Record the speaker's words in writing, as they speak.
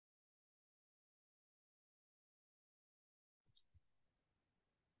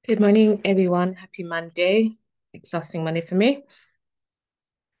Good morning, everyone. Happy Monday. Exhausting Monday for me.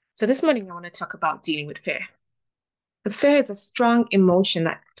 So this morning I want to talk about dealing with fear. Because fear is a strong emotion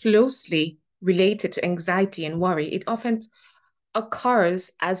that closely related to anxiety and worry. It often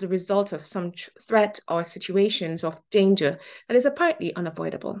occurs as a result of some threat or situations of danger that is apparently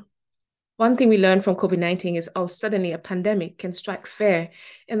unavoidable. One thing we learned from COVID-19 is how suddenly a pandemic can strike fear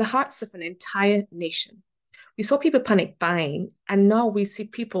in the hearts of an entire nation. We saw people panic buying, and now we see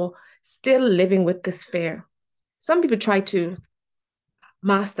people still living with this fear. Some people try to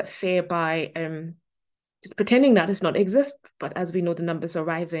mask that fear by just pretending that does not exist. But as we know, the numbers are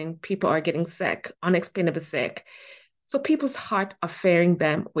rising, people are getting sick, unexplainably sick. So people's heart are fearing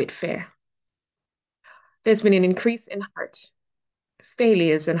them with fear. There's been an increase in heart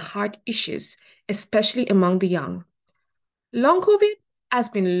failures and heart issues, especially among the young. Long COVID has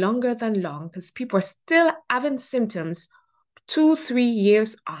been longer than long because people are still having symptoms 2, 3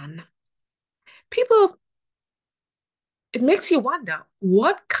 years on. People, it makes you wonder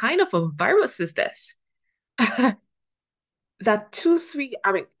what kind of a virus is this? That 2, 3,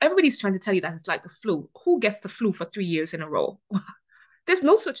 I mean, everybody's trying to tell you that it's like the flu. Who gets the flu for 3 years in a row? There's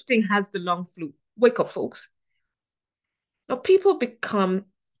no such thing as the long flu. Wake up, folks. Now, people become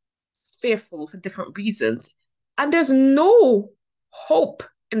fearful for different reasons, and there's no hope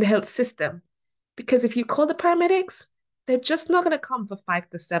in the health system because if you call the paramedics, they're just not going to come for 5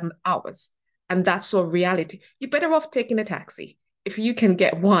 to 7 hours. And that's our reality. You're better off taking a taxi if you can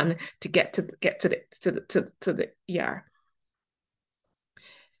get one to get to the ER.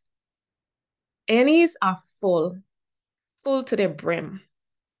 Annies are full to their brim.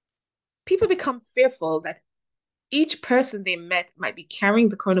 People become fearful that each person they met might be carrying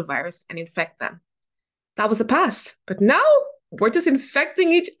the coronavirus and infect them. That was the past. But now we're just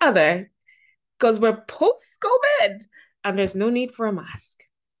infecting each other because we're post COVID and there's no need for a mask.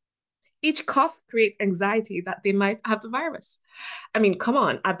 Each cough creates anxiety that they might have the virus. I mean, come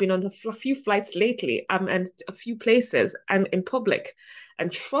on. I've been on a few flights lately and a few places and in public.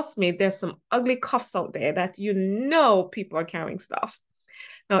 And trust me, there's some ugly coughs out there that you know people are carrying stuff.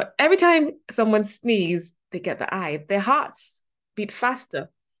 Now, every time someone sneezes, they get the eye. Their hearts beat faster.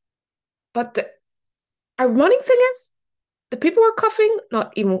 But the ironic thing is, the people who are coughing,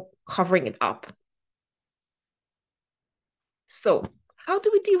 not even covering it up. So, how do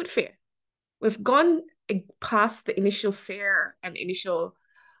we deal with fear? We've gone past the initial fear and initial,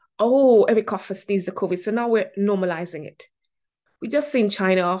 oh, every cough or sneeze is COVID. So now we're normalizing it. We just see in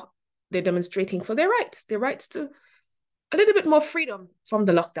China, they're demonstrating for their rights to a little bit more freedom from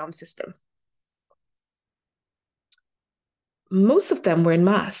the lockdown system. Most of them were in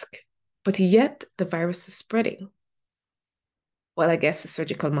mask, but yet the virus is spreading. Well, I guess a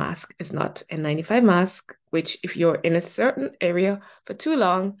surgical mask is not a 95 mask, which if you're in a certain area for too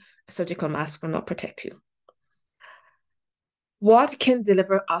long, a surgical mask will not protect you. What can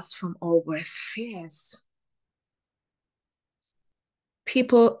deliver us from our worst fears?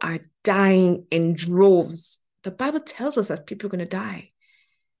 People are dying in droves. The Bible tells us that people are going to die.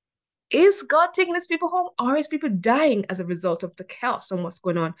 Is God taking his people home, or is people dying as a result of the chaos and what's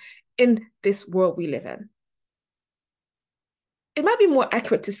going on in this world we live in? It might be more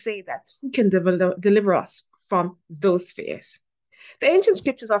accurate to say that who can deliver us from those fears? The ancient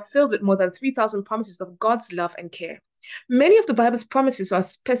scriptures are filled with more than 3,000 promises of God's love and care. Many of the Bible's promises are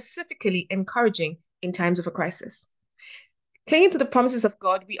specifically encouraging in times of a crisis. Clinging to the promises of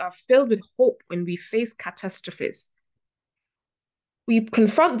God, we are filled with hope when we face catastrophes. We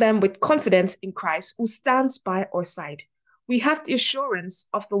confront them with confidence in Christ, who stands by our side. We have the assurance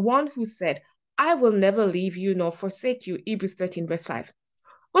of the one who said, I will never leave you nor forsake you, Hebrews 13, verse 5.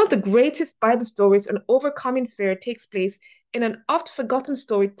 One of the greatest Bible stories on overcoming fear takes place in an oft-forgotten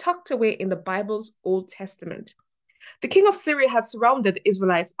story tucked away in the Bible's Old Testament. The king of Syria had surrounded the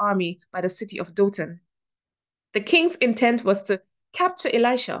Israelites' army by the city of Dothan. The king's intent was to capture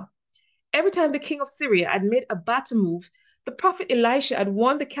Elisha. Every time the king of Syria had made a battle move, the prophet Elisha had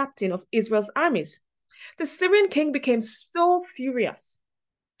warned the captain of Israel's armies. The Syrian king became so furious.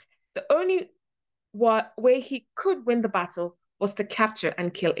 The only way he could win the battle was to capture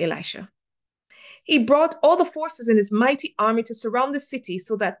and kill Elisha. He brought all the forces in his mighty army to surround the city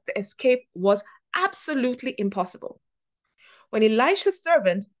so that the escape was absolutely impossible. When Elisha's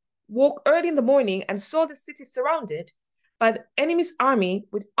servant woke early in the morning and saw the city surrounded by the enemy's army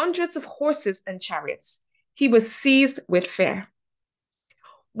with hundreds of horses and chariots, he was seized with fear.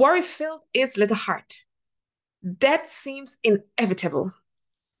 Worry filled his little heart. Death seems inevitable.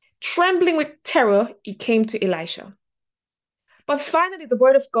 Trembling with terror, he came to Elisha. But finally, the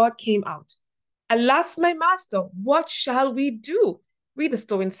word of God came out. Alas, my master, what shall we do? Read the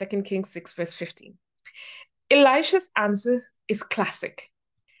story in 2 Kings 6, verse 15. Elisha's answer is classic.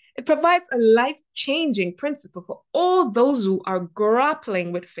 It provides a life-changing principle for all those who are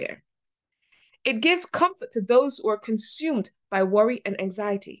grappling with fear. It gives comfort to those who are consumed by worry and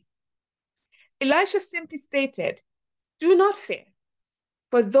anxiety. Elisha simply stated, "Do not fear,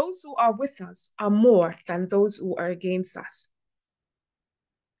 for those who are with us are more than those who are against us."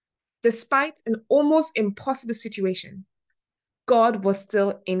 Despite an almost impossible situation, God was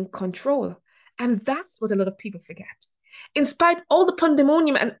still in control. And that's what a lot of people forget. In spite all the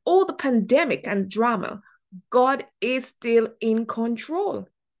pandemonium and all the pandemic and drama, God is still in control.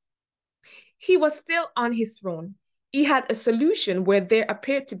 He was still on his throne. He had a solution where there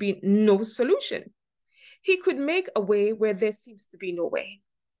appeared to be no solution. He could make a way where there seems to be no way.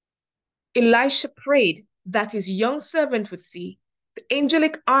 Elisha prayed that his young servant would see the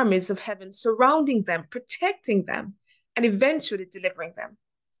angelic armies of heaven surrounding them, protecting them, and eventually delivering them.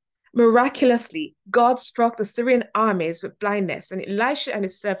 Miraculously, God struck the Syrian armies with blindness, and Elisha and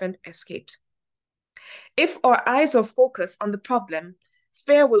his servant escaped. If our eyes are focused on the problem,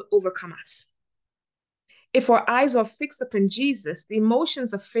 fear will overcome us. If our eyes are fixed upon Jesus, the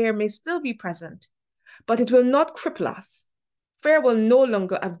emotions of fear may still be present, but it will not cripple us. Fear will no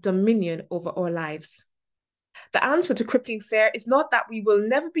longer have dominion over our lives. The answer to crippling fear is not that we will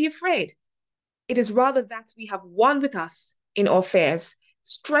never be afraid. It is rather that we have one with us in our fears,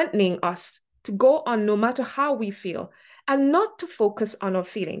 strengthening us to go on no matter how we feel, and not to focus on our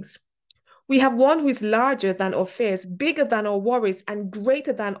feelings. We have one who is larger than our fears, bigger than our worries, and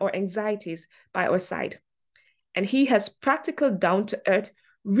greater than our anxieties by our side. And he has practical, down-to-earth,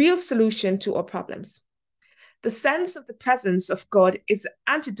 real solution to our problems. The sense of the presence of God is the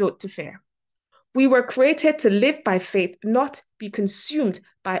antidote to fear. We were created to live by faith, not be consumed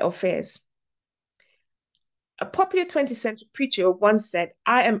by our fears. A popular 20th century preacher once said,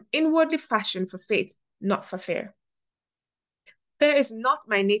 "I am inwardly fashioned for faith, not for fear." Fear is not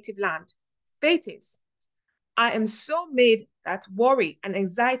my native land. Faith is. I am so made that worry and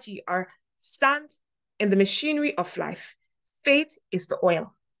anxiety are sand in the machinery of life. Faith is the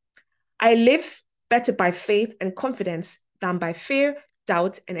oil. I live better by faith and confidence than by fear,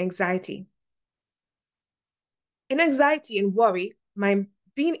 doubt, and anxiety. In anxiety and worry, my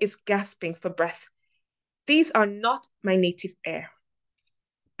being is gasping for breath. These are not my native air.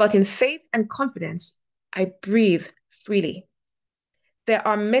 But in faith and confidence, I breathe freely. There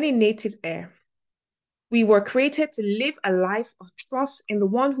are many native air. We were created to live a life of trust in the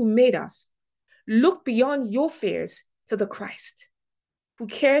one who made us. Look beyond your fears to the Christ, who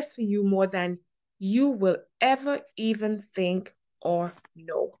cares for you more than you will ever even think or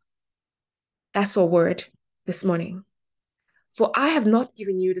know. That's our word this morning. For I have not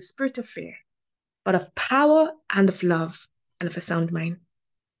given you the spirit of fear, but of power and of love and of a sound mind.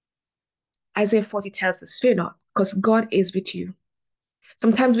 Isaiah 40 tells us, fear not, because God is with you.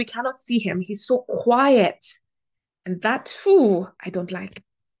 Sometimes we cannot see him. He's so quiet. And that too, I don't like.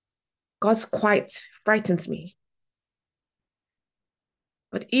 God's quiet frightens me.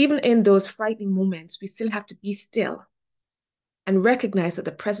 But even in those frightening moments, we still have to be still and recognize that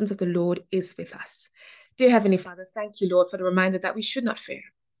the presence of the Lord is with us. Dear Heavenly Father, thank you, Lord, for the reminder that we should not fear,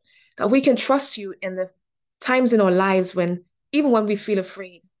 that we can trust you in the times in our lives when, even when we feel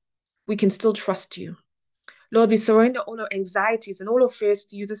afraid, we can still trust you. Lord, we surrender all our anxieties and all our fears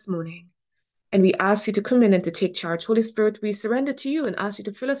to you this morning. And we ask you to come in and to take charge. Holy Spirit, we surrender to you and ask you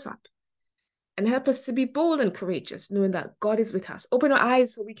to fill us up and help us to be bold and courageous, knowing that God is with us. Open our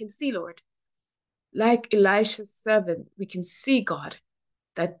eyes so we can see, Lord. Like Elisha's servant, we can see, God,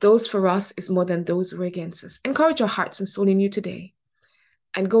 that those for us is more than those who are against us. Encourage our hearts and soul in you today.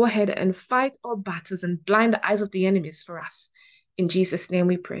 And go ahead and fight our battles and blind the eyes of the enemies for us. In Jesus' name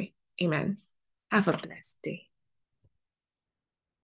we pray. Amen. Have a blessed day.